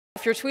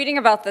If you're tweeting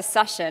about this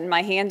session,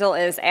 my handle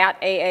is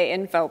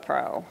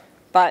 @AAInfoPro.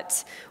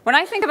 But when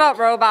I think about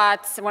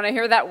robots, when I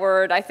hear that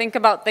word, I think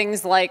about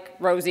things like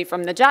Rosie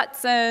from the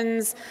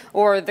Jetsons,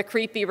 or the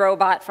creepy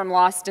robot from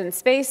Lost in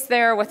Space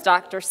there with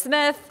Dr.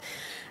 Smith.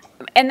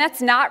 And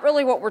that's not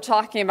really what we're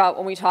talking about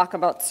when we talk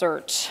about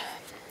search.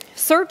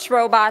 Search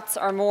robots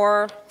are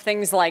more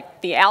things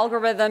like the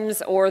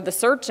algorithms or the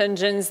search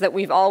engines that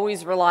we've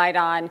always relied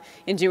on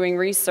in doing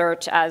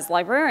research as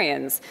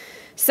librarians.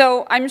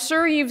 So I'm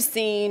sure you've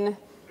seen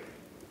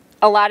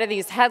a lot of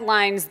these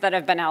headlines that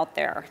have been out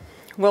there.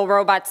 Will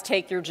robots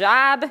take your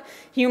job?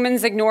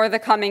 Humans ignore the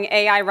coming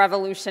AI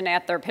revolution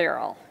at their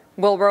peril.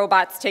 Will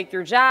robots take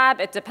your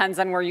job? It depends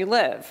on where you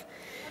live.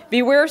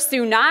 Beware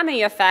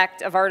tsunami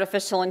effect of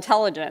artificial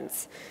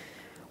intelligence.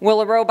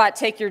 Will a robot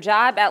take your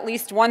job? At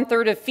least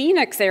 1/3 of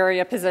Phoenix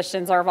area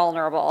positions are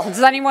vulnerable.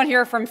 Does anyone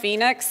here from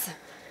Phoenix?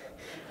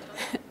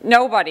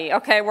 Nobody.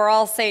 Okay, we're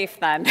all safe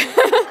then.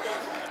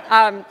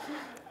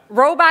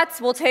 Robots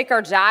will take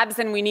our jobs,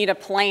 and we need a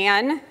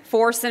plan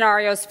for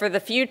scenarios for the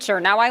future.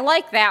 Now, I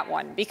like that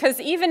one, because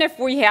even if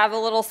we have a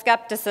little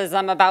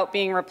skepticism about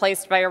being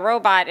replaced by a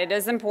robot, it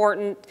is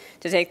important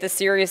to take this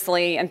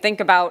seriously and think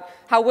about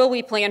how will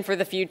we plan for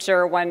the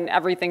future when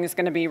everything is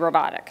going to be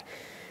robotic.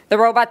 The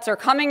robots are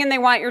coming and they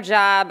want your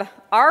job.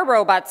 Are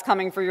robots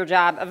coming for your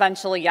job?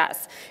 Eventually,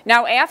 yes.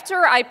 Now,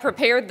 after I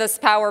prepared this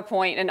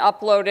PowerPoint and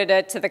uploaded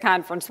it to the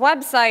conference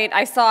website,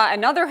 I saw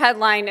another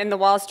headline in the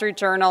Wall Street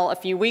Journal a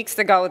few weeks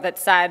ago that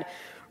said,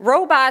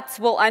 robots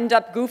will end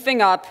up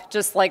goofing up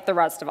just like the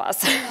rest of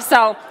us.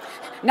 So,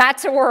 not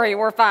to worry,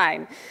 we're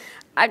fine.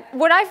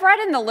 What I've read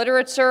in the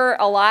literature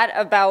a lot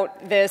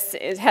about this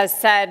has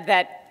said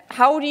that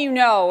how do you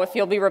know if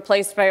you'll be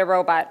replaced by a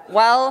robot?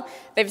 Well,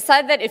 they've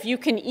said that if you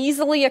can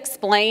easily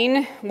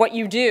explain what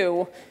you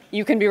do,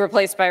 you can be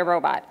replaced by a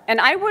robot. And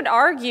I would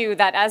argue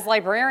that as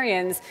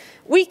librarians,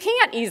 we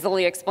can't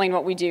easily explain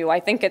what we do.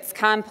 I think it's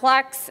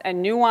complex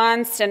and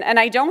nuanced, and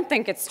I don't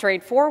think it's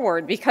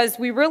straightforward, because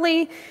we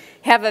really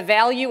have a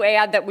value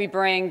add that we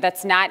bring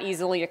that's not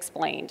easily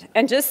explained.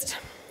 And just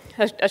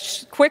a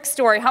quick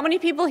story. How many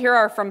people here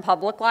are from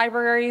public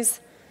libraries?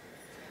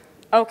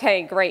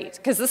 Okay, great,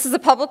 because this is a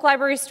public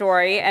library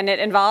story, and it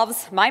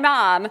involves my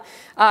mom.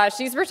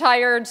 She's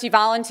retired. She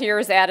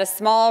volunteers at a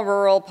small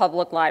rural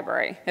public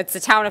library. It's a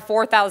town of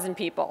 4,000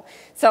 people.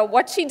 So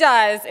what she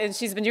does, and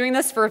she's been doing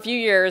this for a few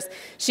years,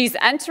 she's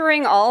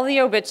entering all the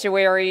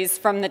obituaries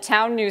from the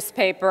town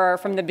newspaper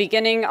from the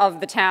beginning of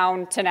the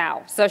town to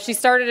now. So she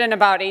started in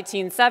about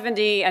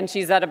 1870, and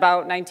she's at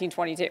about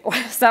 1922.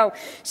 So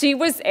she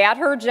was at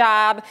her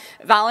job,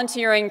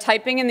 volunteering,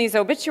 typing in these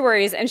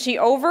obituaries, and she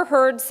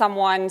overheard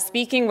someone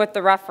speaking with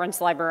the reference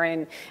librarian.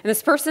 And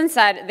this person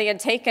said they had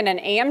taken an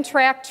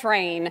Amtrak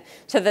train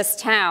to this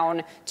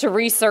town to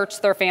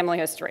research their family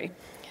history.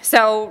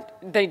 So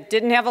they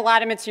didn't have a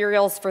lot of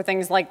materials for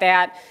things like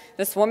that.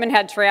 This woman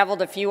had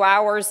traveled a few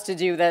hours to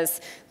do this.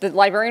 The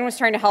librarian was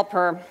trying to help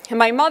her. And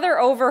my mother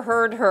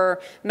overheard her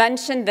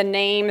mention the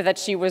name that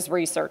she was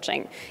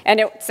researching. And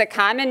it's a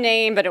common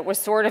name, but it was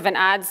sort of an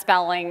odd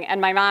spelling. And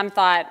my mom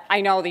thought,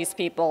 I know these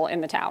people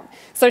in the town.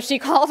 So she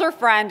called her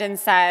friend and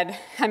said,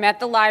 I'm at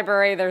the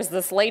library. There's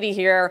this lady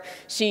here.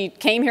 She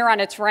came here on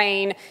a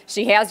train.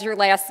 She has your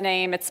last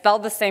name. It's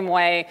spelled the same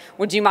way.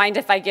 Would you mind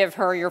if I give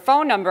her your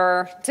phone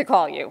number to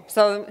call you?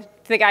 So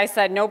the guy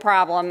said, no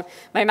problem.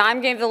 My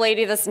mom gave the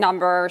lady this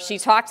number. She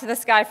talked to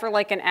this guy for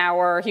like an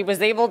hour. He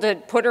was able to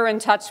put her in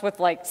touch with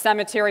like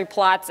cemetery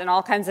plots and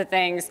all kinds of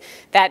things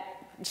that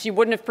she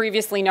wouldn't have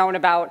previously known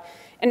about.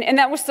 And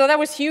that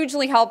was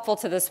hugely helpful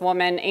to this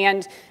woman.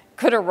 And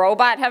could a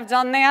robot have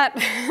done that?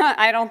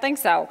 I don't think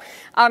so.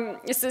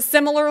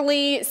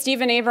 Similarly,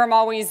 Stephen Abram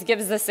always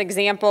gives this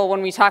example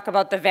when we talk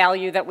about the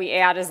value that we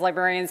add as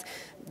librarians.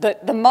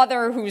 The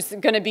mother who's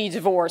going to be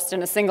divorced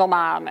and a single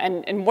mom,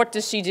 and what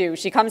does she do?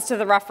 She comes to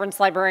the reference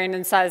librarian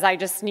and says, I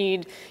just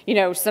need,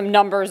 some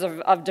numbers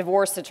of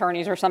divorce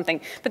attorneys or something.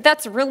 But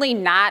that's really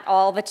not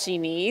all that she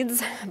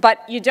needs, but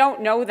you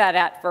don't know that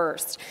at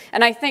first.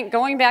 And I think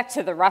going back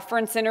to the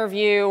reference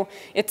interview,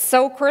 it's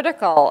so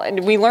critical.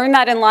 And we learn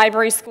that in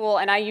library school,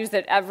 and I use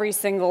it every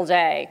single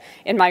day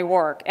in my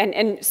work.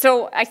 And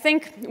so I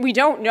think we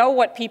don't know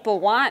what people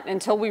want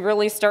until we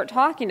really start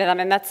talking to them,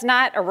 and that's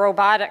not a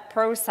robotic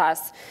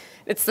process.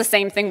 It's the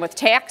same thing with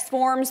tax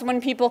forms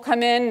when people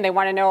come in, they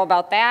want to know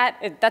about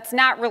that. That's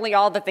not really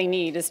all that they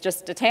need, is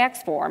just a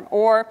tax form.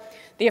 Or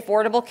the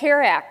Affordable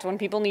Care Act, when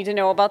people need to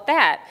know about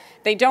that.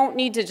 They don't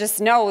need to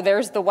just know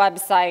there's the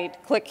website,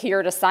 click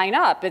here to sign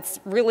up. It's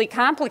really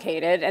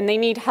complicated, and they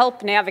need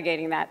help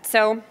navigating that.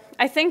 So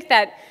I think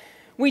that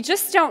we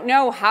just don't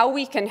know how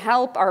we can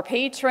help our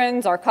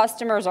patrons, our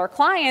customers, our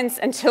clients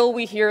until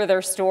we hear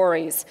their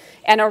stories.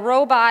 And a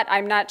robot,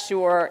 I'm not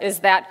sure, is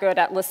that good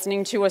at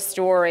listening to a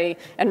story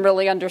and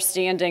really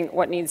understanding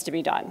what needs to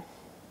be done.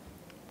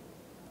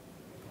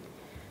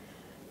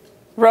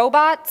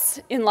 Robots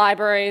in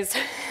libraries,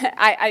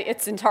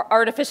 it's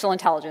artificial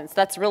intelligence.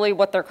 That's really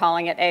what they're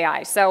calling it,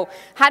 AI. So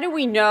how do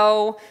we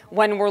know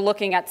when we're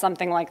looking at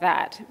something like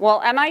that? Well,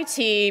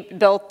 MIT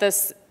built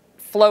this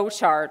flow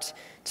chart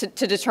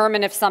to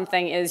determine if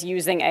something is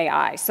using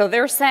AI. So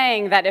they're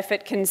saying that if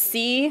it can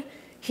see,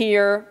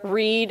 hear,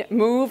 read,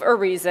 move, or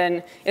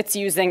reason, it's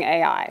using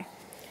AI.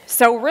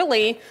 So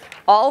really,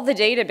 all the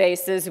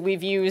databases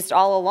we've used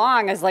all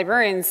along as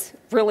librarians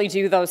really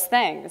do those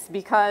things,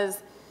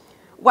 because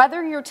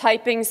whether you're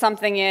typing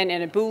something in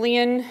a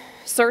Boolean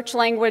search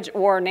language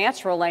or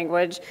natural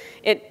language,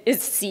 it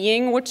is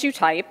seeing what you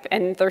type,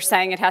 and they're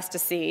saying it has to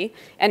see.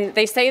 And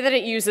they say that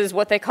it uses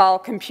what they call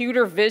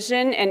computer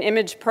vision and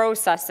image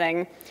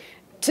processing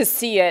to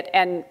see it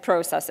and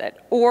process it.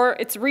 Or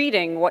it's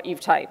reading what you've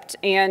typed,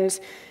 and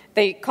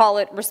they call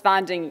it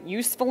responding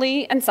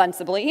usefully and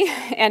sensibly,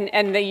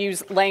 and they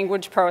use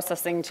language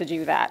processing to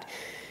do that.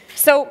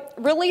 So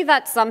really,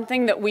 that's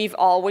something that we've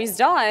always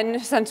done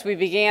since we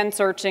began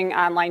searching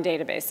online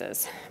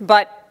databases.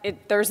 But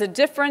there's a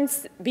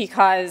difference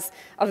because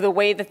of the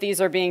way that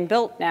these are being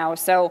built now.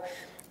 So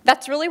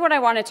that's really what I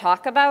want to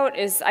talk about.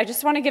 Is I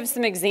just want to give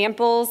some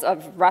examples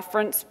of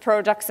reference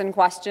projects and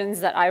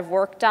questions that I've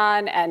worked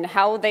on and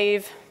how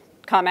they've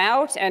come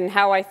out, and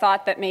how I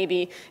thought that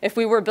maybe if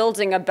we were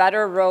building a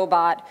better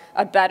robot,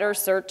 a better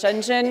search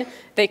engine,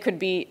 they could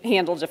be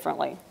handled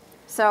differently.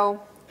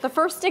 So the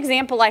first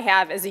example I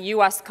have is a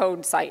US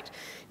code site.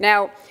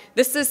 Now,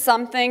 this is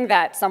something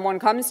that someone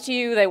comes to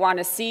you, they want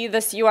to see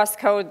this US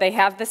code, they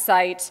have the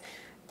site.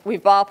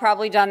 We've all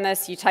probably done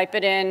this. You type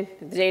it in,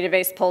 the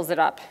database pulls it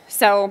up.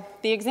 So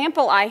the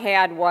example I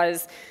had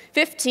was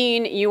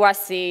 15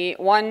 USC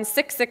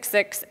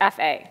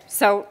 1666FA.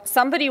 So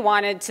somebody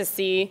wanted to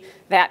see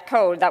that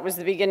code. That was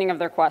the beginning of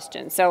their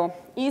question. So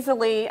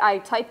easily, I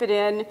type it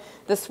in.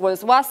 This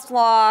was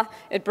Westlaw.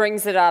 It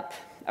brings it up.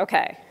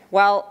 Okay.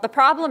 Well, the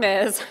problem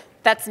is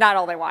that's not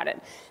all they wanted.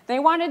 They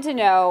wanted to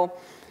know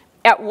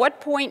at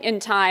what point in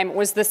time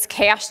was this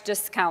cash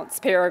discounts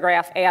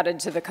paragraph added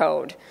to the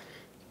code.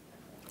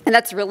 And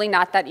that's really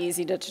not that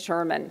easy to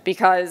determine,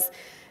 because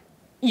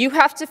you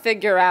have to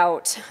figure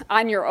out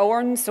on your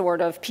own,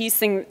 sort of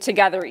piecing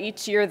together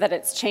each year that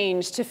it's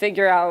changed to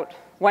figure out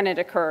when it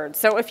occurred.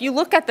 So if you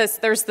look at this,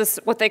 there's this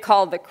what they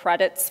call the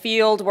credits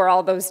field where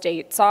all those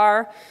dates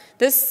are.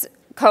 This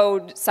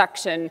code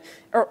section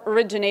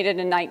originated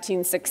in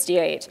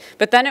 1968,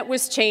 but then it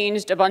was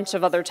changed a bunch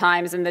of other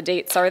times and the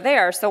dates are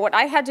there. So what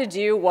I had to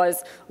do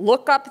was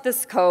look up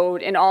this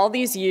code in all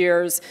these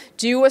years,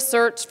 do a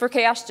search for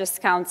cash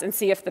discounts, and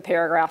see if the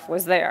paragraph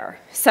was there.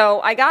 So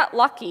I got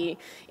lucky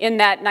in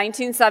that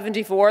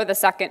 1974, the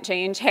second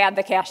change, had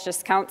the cash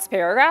discounts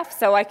paragraph,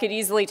 so I could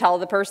easily tell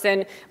the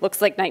person,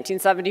 looks like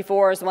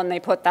 1974 is when they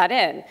put that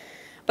in.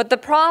 But the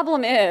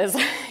problem is,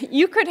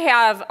 you could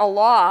have a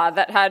law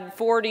that had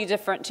 40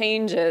 different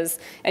changes,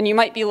 and you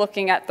might be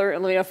looking at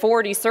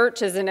 40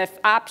 searches, and if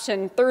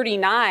option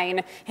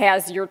 39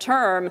 has your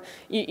term,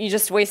 you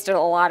just wasted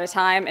a lot of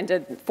time and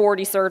did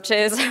 40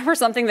 searches for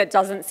something that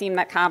doesn't seem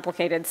that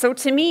complicated. So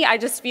to me, I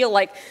just feel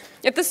like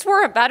if this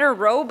were a better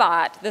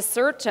robot, the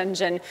search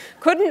engine,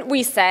 couldn't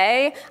we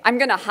say, I'm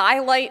going to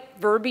highlight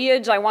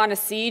verbiage I want to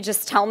see,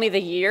 just tell me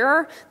the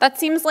year? That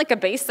seems like a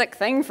basic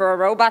thing for a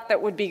robot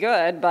that would be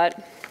good,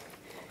 but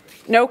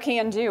no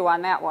can do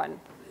on that one.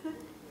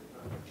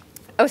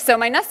 Oh, so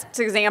my next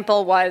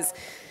example was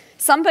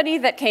somebody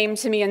that came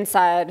to me and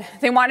said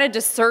they wanted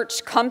to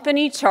search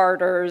company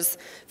charters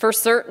for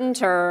certain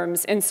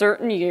terms in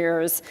certain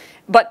years,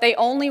 but they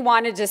only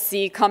wanted to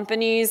see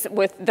companies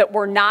that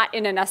were not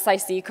in an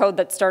SIC code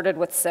that started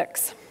with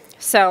 6.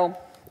 So,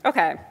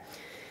 okay.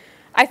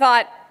 I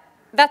thought,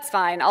 that's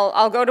fine.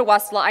 I'll go to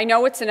Westlaw. I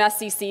know it's an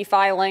SEC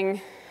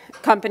filing,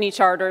 company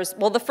charters.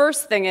 Well, the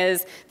first thing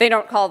is they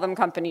don't call them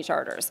company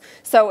charters.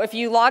 So if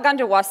you log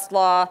onto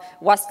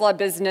Westlaw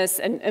Business,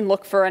 and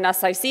look for an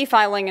SIC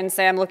filing and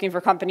say, I'm looking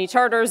for company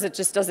charters, it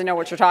just doesn't know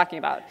what you're talking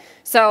about.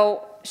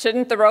 So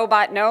shouldn't the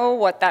robot know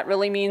what that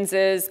really means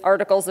is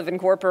articles of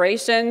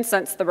incorporation,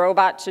 since the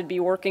robot should be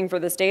working for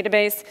this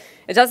database?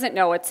 It doesn't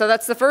know it. So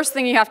that's the first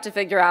thing you have to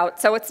figure out.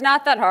 So it's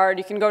not that hard.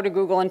 You can go to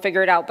Google and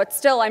figure it out. But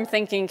still, I'm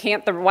thinking,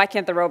 why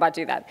can't the robot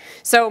do that?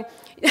 So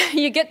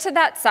you get to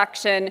that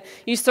section,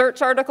 you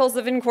search articles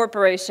of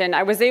incorporation.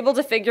 I was able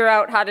to figure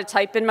out how to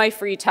type in my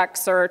free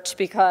text search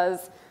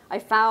because I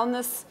found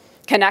this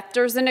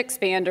connectors and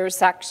expanders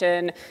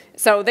section.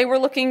 So they were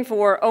looking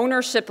for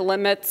ownership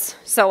limits.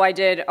 So I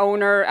did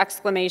owner,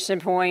 exclamation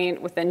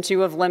point, within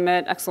 2 of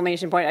limit,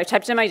 exclamation point. I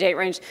typed in my date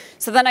range.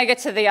 So then I get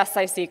to the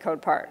SIC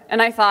code part.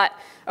 And I thought,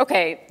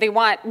 okay, they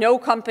want no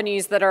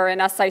companies that are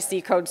in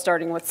SIC code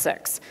starting with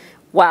 6.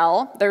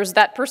 Well, there's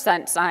that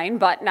 % sign,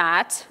 but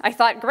not. I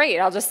thought, great,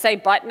 I'll just say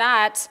but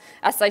not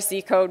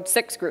SIC code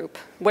 6 group,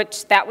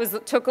 which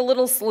took a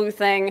little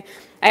sleuthing.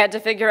 I had to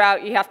figure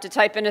out you have to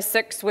type in a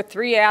 6 with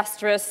 3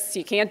 asterisks.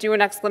 You can't do an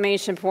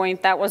exclamation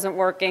point. That wasn't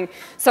working.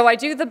 So I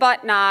do the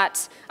but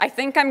not. I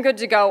think I'm good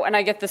to go, and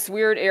I get this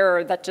weird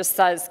error that just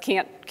says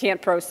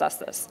can't process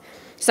this.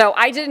 So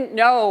I didn't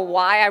know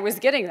why I was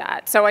getting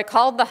that. So I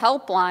called the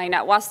helpline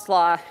at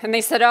Westlaw, and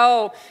they said,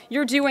 oh,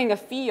 you're doing a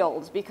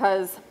field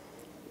because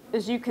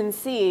as you can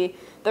see,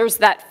 there's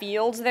that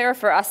field there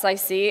for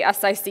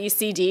SIC,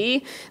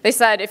 CD. They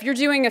said if you're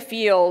doing a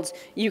field,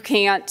 you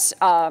can't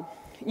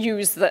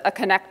use a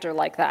connector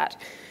like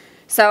that.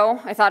 So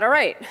I thought, all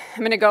right,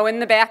 I'm going to go in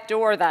the back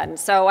door then.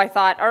 So I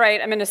thought, all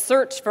right, I'm going to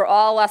search for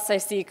all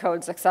SIC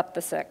codes except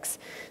the 6.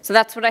 So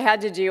that's what I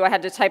had to do. I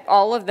had to type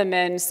all of them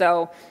in.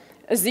 So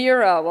a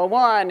 0, a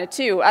 1, a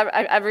 2.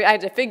 I had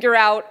to figure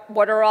out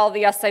what are all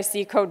the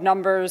SIC code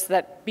numbers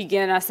that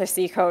begin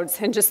SIC codes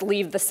and just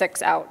leave the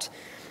 6 out.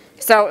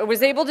 So it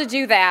was able to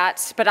do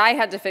that, but I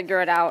had to figure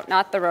it out,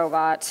 not the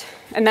robot.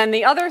 And then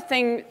the other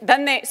thing,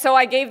 so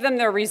I gave them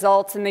their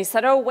results, and they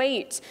said, oh,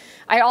 wait,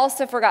 I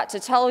also forgot to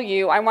tell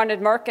you I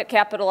wanted market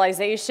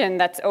capitalization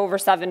that's over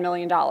 $7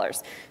 million.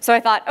 So I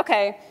thought,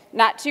 okay,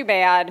 not too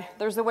bad.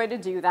 There's a way to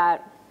do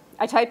that.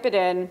 I type it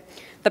in.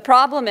 The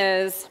problem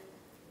is,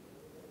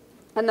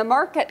 and the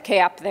market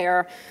cap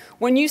there,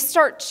 when you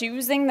start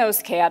choosing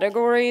those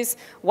categories,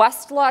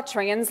 Westlaw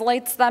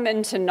translates them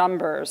into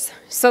numbers.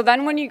 So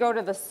then when you go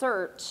to the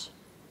search,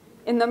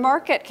 in the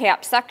market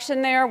cap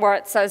section there where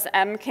it says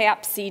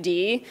MCAP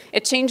CD,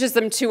 it changes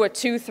them to a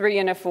 2, 3,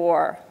 and a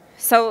 4.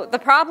 So the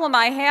problem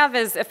I have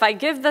is if I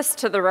give this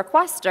to the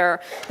requester,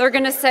 they're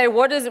going to say,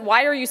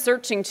 why are you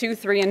searching 2,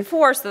 3, and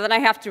 4? So then I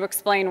have to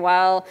explain,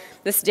 well,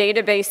 this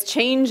database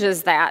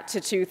changes that to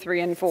 2,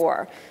 3, and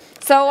 4.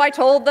 So I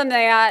told them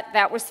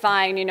that was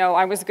fine, you know,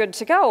 I was good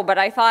to go, but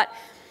I thought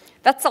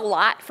that's a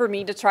lot for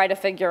me to try to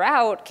figure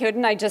out.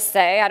 Couldn't I just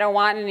say I don't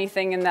want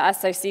anything in the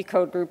SIC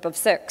code group of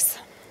 6?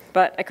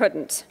 But I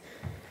couldn't.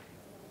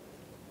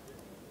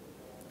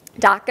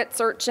 Docket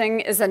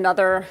searching is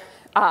another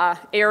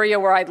area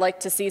where I'd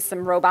like to see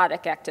some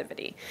robotic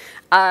activity.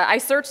 I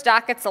search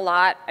dockets a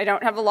lot. I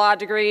don't have a law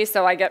degree,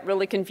 so I get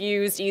really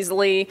confused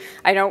easily.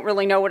 I don't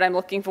really know what I'm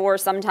looking for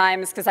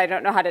sometimes because I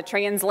don't know how to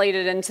translate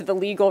it into the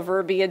legal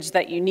verbiage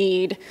that you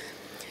need.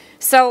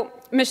 So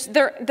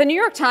the New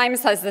York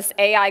Times has this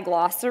AI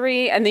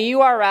glossary, and the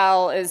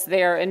URL is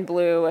there in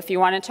blue if you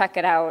want to check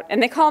it out.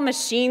 And they call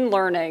machine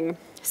learning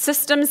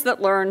systems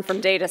that learn from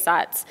data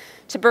sets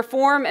to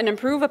perform and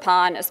improve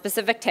upon a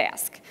specific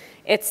task.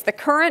 It's the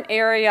current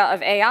area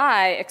of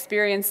AI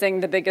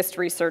experiencing the biggest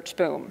research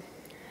boom.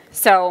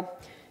 So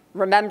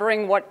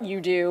remembering what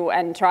you do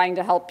and trying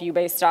to help you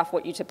based off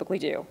what you typically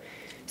do.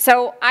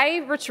 So I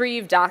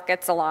retrieve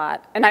dockets a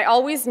lot, and I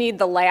always need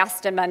the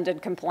last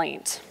amended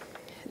complaint.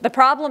 The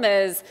problem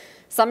is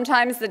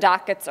sometimes the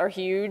dockets are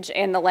huge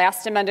and the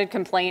last amended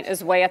complaint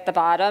is way at the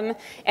bottom,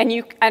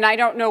 and I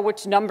don't know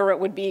which number it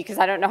would be because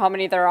I don't know how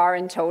many there are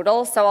in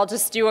total, so I'll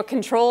just do a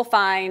control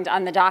find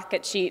on the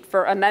docket sheet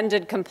for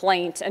amended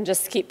complaint and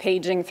just keep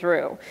paging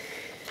through.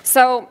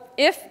 So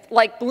if,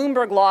 like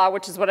Bloomberg Law,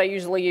 which is what I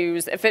usually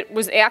use, if it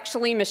was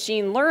actually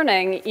machine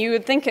learning, you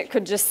would think it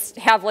could just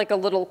have like a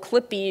little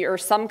clippy or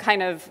some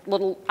kind of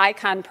little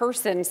icon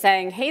person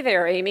saying, hey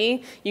there,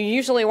 Amy, you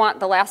usually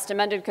want the last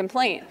amended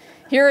complaint.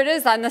 Here it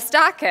is on this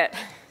docket.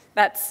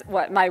 That's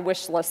what my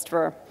wish list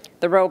for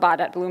the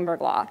robot at Bloomberg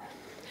Law.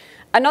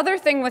 Another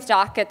thing with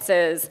dockets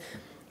is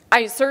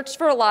I search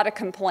for a lot of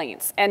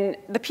complaints, and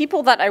the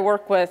people that I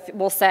work with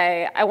will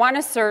say, I want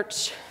to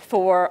search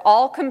for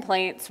all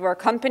complaints where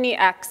company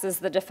X is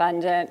the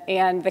defendant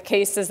and the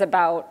case is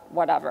about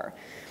whatever.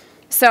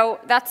 So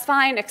that's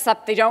fine,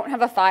 except they don't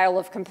have a file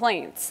of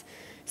complaints.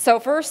 So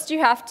first you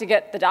have to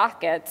get the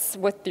dockets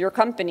with your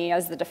company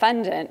as the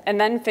defendant and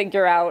then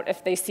figure out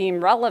if they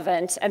seem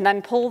relevant and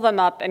then pull them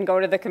up and go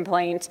to the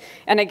complaint.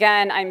 And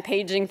again, I'm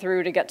paging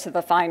through to get to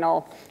the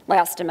final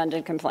last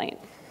amended complaint.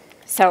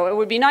 So it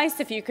would be nice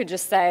if you could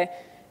just say,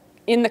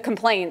 in the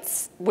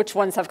complaints, which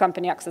ones have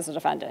company X as a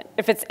defendant.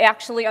 If it's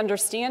actually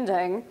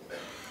understanding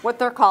what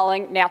they're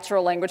calling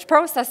natural language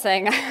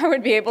processing, I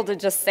would be able to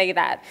just say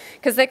that.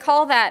 Because they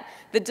call that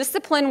the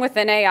discipline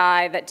within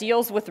AI that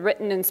deals with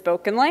written and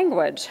spoken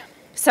language.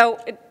 So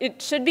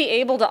it should be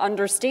able to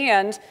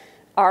understand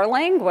our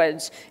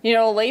language, you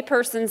know, a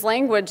layperson's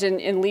language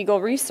in legal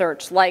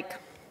research, like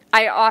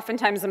I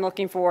oftentimes am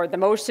looking for the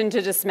motion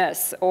to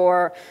dismiss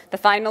or the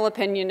final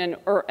opinion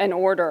and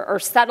order or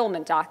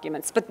settlement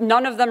documents, but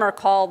none of them are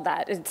called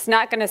that. It's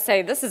not going to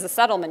say this is a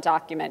settlement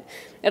document.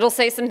 It'll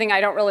say something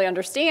I don't really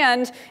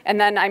understand,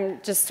 and then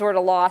I'm just sort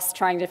of lost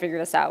trying to figure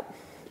this out.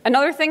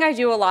 Another thing I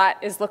do a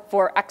lot is look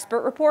for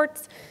expert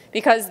reports,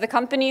 because the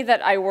company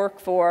that I work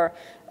for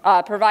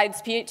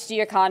provides PhD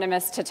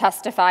economists to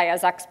testify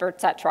as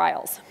experts at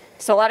trials.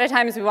 So a lot of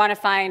times we want to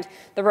find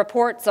the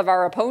reports of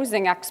our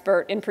opposing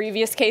expert in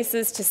previous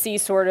cases to see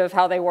sort of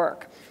how they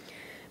work.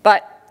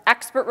 But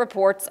expert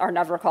reports are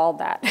never called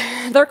that.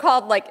 They're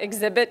called like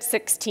Exhibit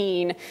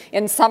 16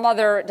 in some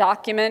other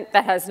document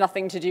that has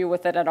nothing to do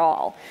with it at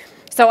all.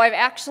 So I've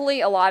actually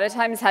a lot of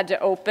times had to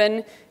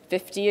open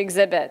 50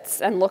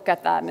 exhibits and look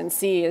at them and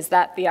see, is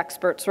that the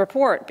expert's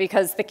report?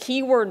 Because the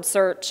keyword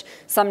search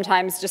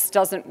sometimes just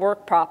doesn't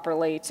work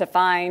properly to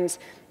find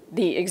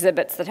the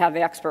exhibits that have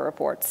the expert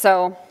reports.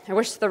 So I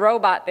wish the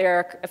robot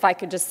there, if I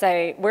could just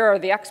say, where are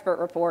the expert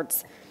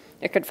reports,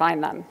 it could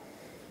find them.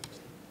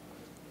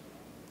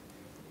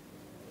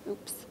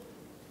 Oops.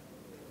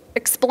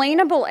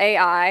 Explainable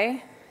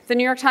AI, the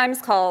New York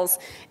Times calls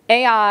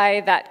AI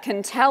that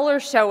can tell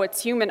or show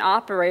its human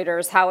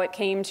operators how it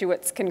came to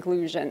its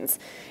conclusions.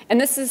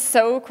 And this is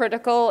so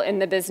critical in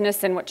the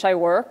business in which I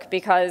work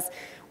because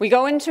we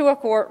go into a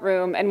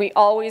courtroom and we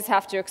always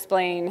have to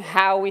explain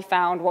how we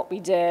found what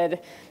we did,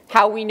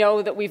 how we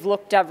know that we've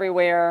looked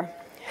everywhere,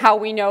 how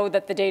we know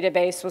that the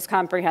database was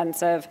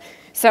comprehensive.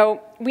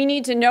 So we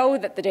need to know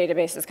that the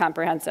database is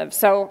comprehensive.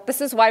 So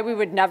this is why we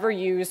would never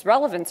use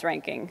relevance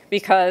ranking,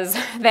 because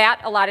that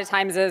a lot of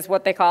times is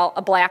what they call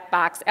a black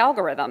box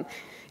algorithm.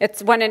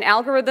 It's when an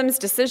algorithm's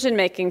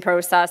decision-making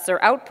process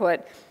or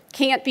output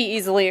can't be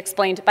easily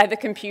explained by the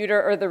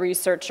computer or the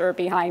researcher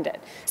behind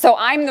it. So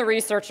I'm the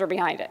researcher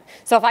behind it.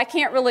 So if I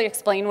can't really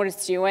explain what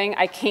it's doing,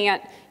 I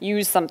can't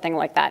use something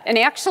like that. And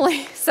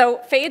actually, so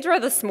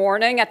Phaedra this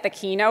morning at the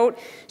keynote,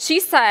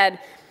 she said,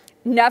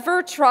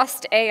 never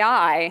trust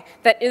AI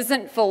that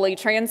isn't fully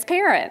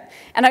transparent.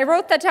 And I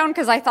wrote that down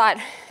because I thought,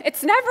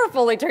 it's never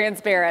fully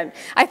transparent.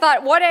 I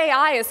thought, what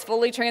AI is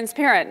fully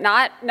transparent?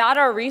 Not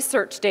our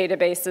research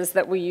databases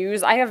that we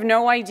use. I have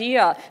no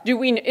idea.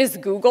 Is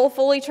Google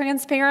fully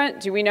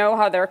transparent? Do we know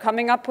how they're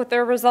coming up with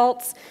their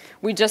results?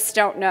 We just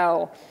don't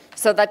know.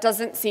 So that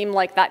doesn't seem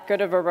like that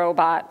good of a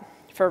robot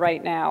for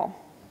right now.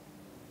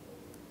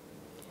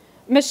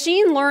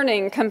 Machine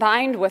learning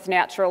combined with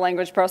natural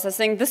language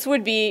processing, this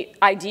would be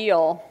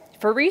ideal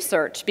for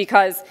research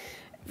because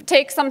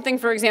take something,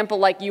 for example,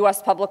 like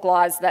US public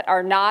laws that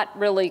are not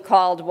really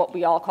called what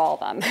we all call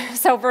them.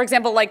 So for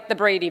example, like the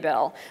Brady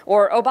Bill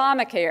or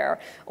Obamacare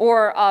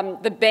or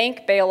the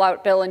bank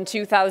bailout bill in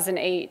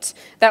 2008.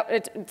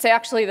 It's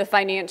actually the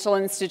Financial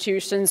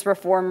Institutions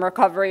Reform,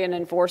 Recovery, and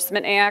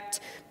Enforcement Act,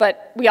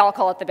 but we all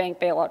call it the bank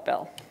bailout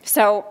bill.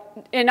 So,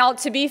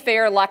 to be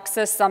fair,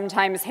 Lexis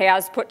sometimes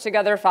has put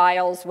together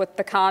files with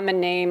the common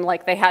name,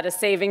 like they had a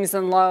savings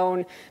and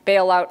loan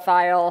bailout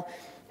file.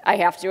 I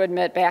have to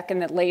admit, back in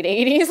the late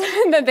 80s,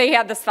 that they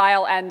had this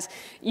file, and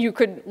you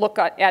could look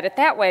at it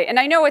that way. And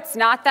I know it's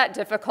not that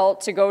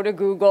difficult to go to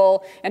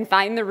Google and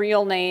find the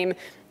real name,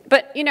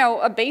 but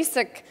a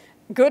basic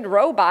good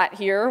robot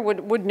here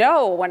would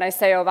know when I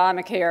say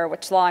Obamacare,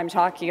 which law I'm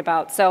talking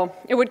about. So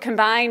it would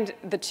combine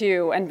the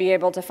two and be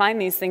able to find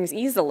these things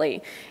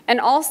easily. And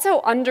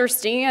also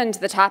understand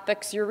the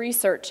topics you're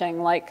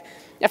researching. Like,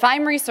 if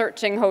I'm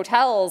researching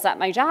hotels at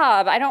my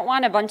job, I don't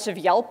want a bunch of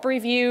Yelp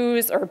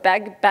reviews or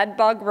bed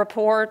bug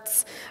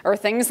reports or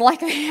things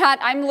like that.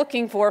 I'm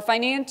looking for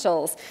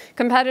financials,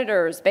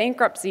 competitors,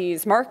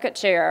 bankruptcies, market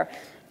share.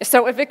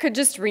 So if it could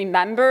just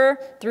remember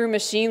through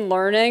machine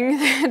learning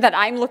that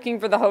I'm looking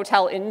for the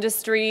hotel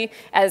industry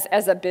as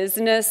a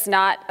business,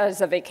 not as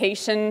a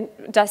vacation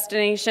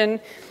destination,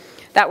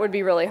 that would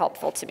be really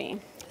helpful to me.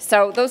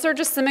 So those are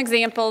just some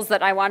examples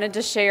that I wanted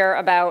to share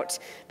about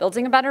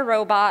building a better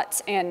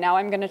robot, and now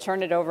I'm going to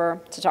turn it over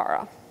to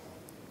Tara.